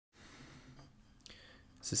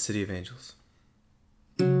It's the City of Angels.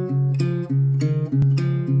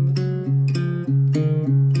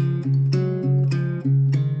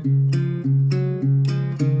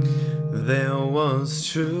 There was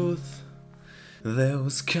truth, there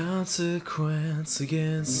was consequence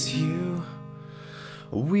against you,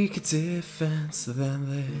 a weaker defense than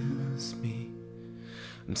there's me.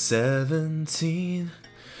 I'm 17,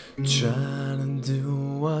 trying to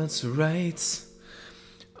do what's right.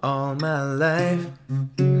 All my life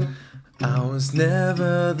I was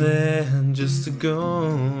never there, just a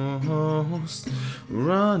ghost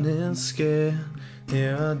running scared.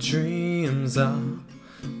 Here our dreams are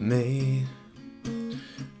made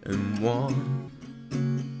and won.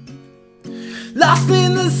 Lost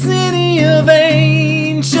in the city of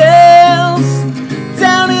angels,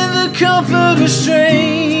 down in the comfort of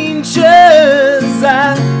strangers,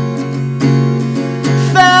 I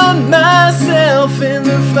found myself in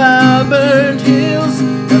the fire-burned hills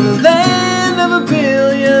of the land of a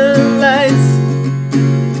billion lights.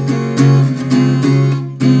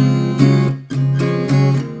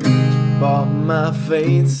 Bought my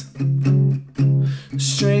fate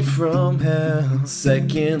straight from hell,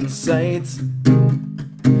 second sight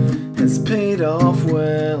has paid off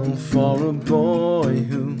well for a boy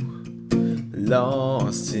who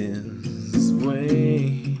lost his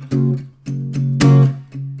way.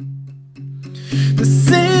 The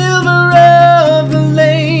silver of the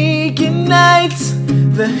lake at night,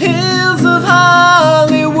 the hills of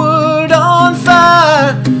Hollywood on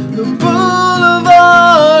fire, the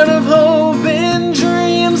boulevard of hope and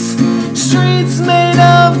dreams, streets made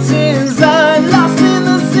of design. Lost in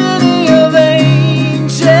the city of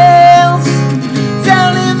angels,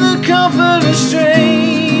 down in the comfort of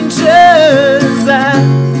strangers, I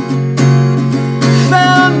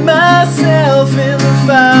found myself in the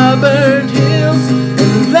fire-burned hills in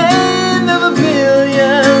the land of a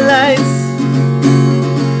billion lights.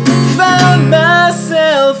 Found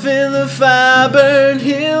myself in the fire-burned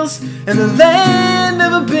hills in the land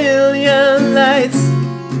of a billion lights.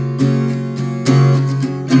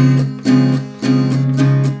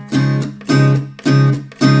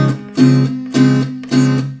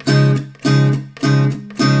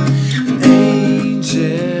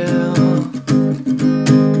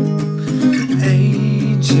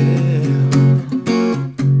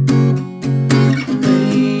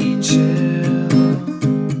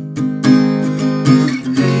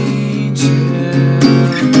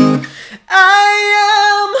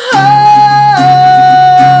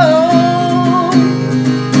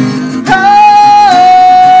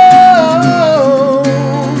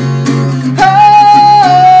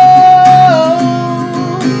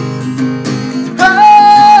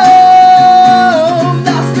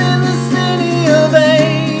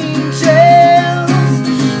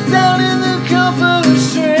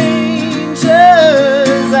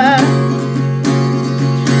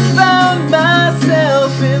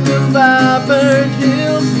 Fire-burned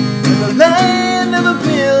hills in the land of a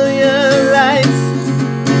billion lights.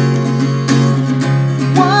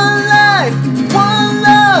 One life, one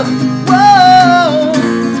love, whoa.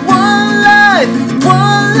 One life,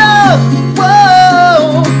 one love,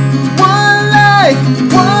 whoa. One life,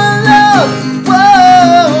 one love,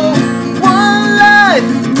 whoa. One life,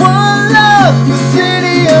 one love, the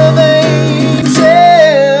city of angels.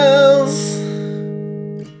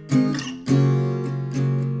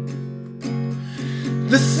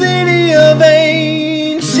 The city of angels.